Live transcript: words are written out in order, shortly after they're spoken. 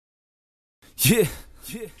Yeah,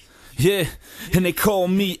 yeah, and they call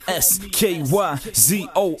me Skyzoo.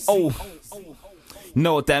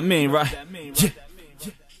 Know what that mean, right?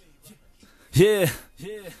 Yeah,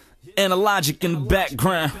 Analogic in the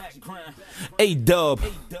background. A-Dub.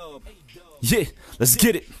 Yeah, let's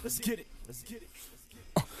get it.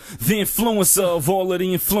 The influencer of all of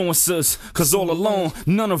the influencers, cause all alone,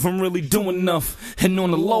 none of them really do enough. And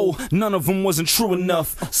on the low, none of them wasn't true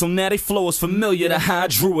enough. So now they flow is familiar to how I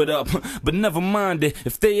drew it up. But never mind it,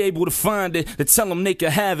 if they able to find it, then tell them they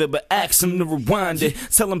can have it, but ask them to rewind it.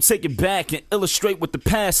 Tell them take it back and illustrate what the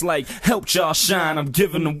past like. Help y'all shine, I'm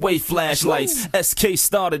giving away flashlights. SK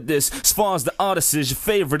started this, as far as the artist is, your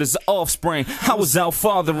favorite is the offspring. I was out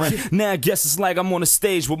fathering, now I guess it's like I'm on a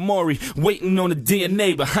stage with Maury, waiting on the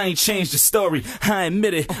DNA, but I ain't changed the story. I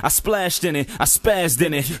admit it, I splashed in it, I spazzed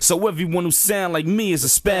in it. So everyone who sound like me is a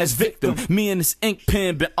spaz victim. Me and this ink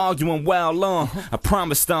pen been arguing wild long. I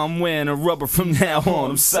promised I'm wearing a rubber from now on.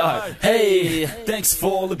 I'm sorry. Hey, thanks for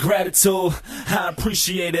all the gratitude, I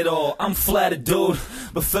appreciate it all. I'm flattered, dude,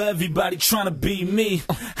 but for everybody trying to be me,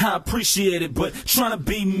 I appreciate it, but trying to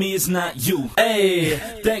be me is not you. Hey,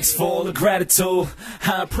 thanks for all the gratitude,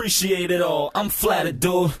 I appreciate it all. I'm flattered,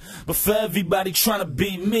 dude, but for everybody trying to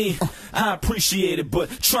be me, I appreciate it, but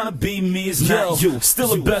trying to be me is not you.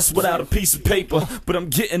 Still the best without a piece of paper, but I'm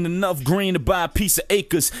getting enough green to buy a piece of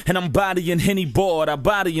acres. And I'm bodying Henny bored, I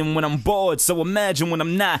body him when I'm bored. So imagine when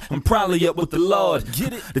I'm not, I'm probably up with the Lord.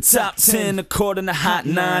 The top 10 according to Hot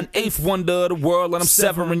 9, 8th wonder of the world, and I'm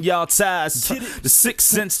severing y'all ties. The 6th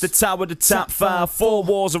sense, the tower, the top 5, 4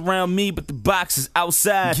 walls around me, but the box is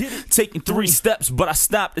outside. Taking 3 steps, but I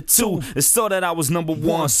stopped at 2. It saw that I was number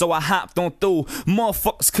 1, so I hopped on through.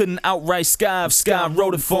 Motherfuckers couldn't outright Sky if Sky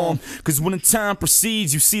wrote it for him. Cause when the time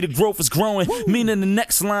proceeds, you see the growth is growing. Meaning the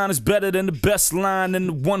next line is better than the best line, and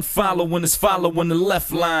the one following is following the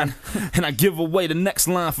left line. And I give away the next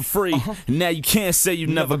line for free. And now you can't say you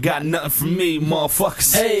never got nothing from me,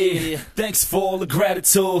 motherfuckers. Hey, thanks for all the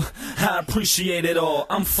gratitude, I appreciate it all.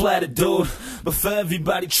 I'm flattered, dude, but for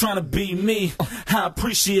everybody trying to be me, I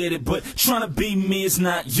appreciate it, but trying to be me is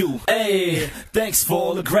not you. Hey, thanks for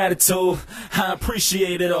all the gratitude, I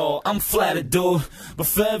appreciate it all. I'm flattered, dude, but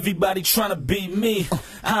for everybody trying to be me,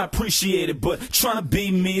 I appreciate it, but trying to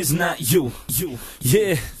be me is not you.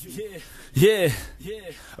 Yeah,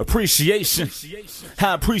 appreciation,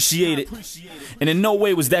 I appreciate it. And in no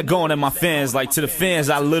way was that going at my fans. Like, to the fans,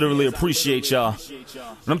 I literally appreciate y'all.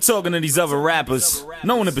 And I'm talking to these other rappers,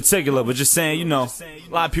 no one in particular, but just saying, you know, a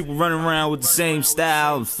lot of people running around with the same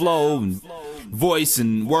style and flow and voice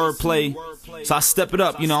and wordplay. So I step it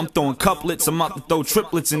up, you know, I'm throwing couplets, I'm about to throw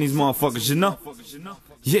triplets in these motherfuckers, you know?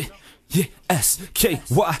 Yeah, Skyzoo,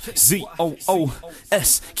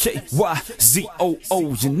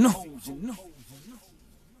 Skyzoo, you know?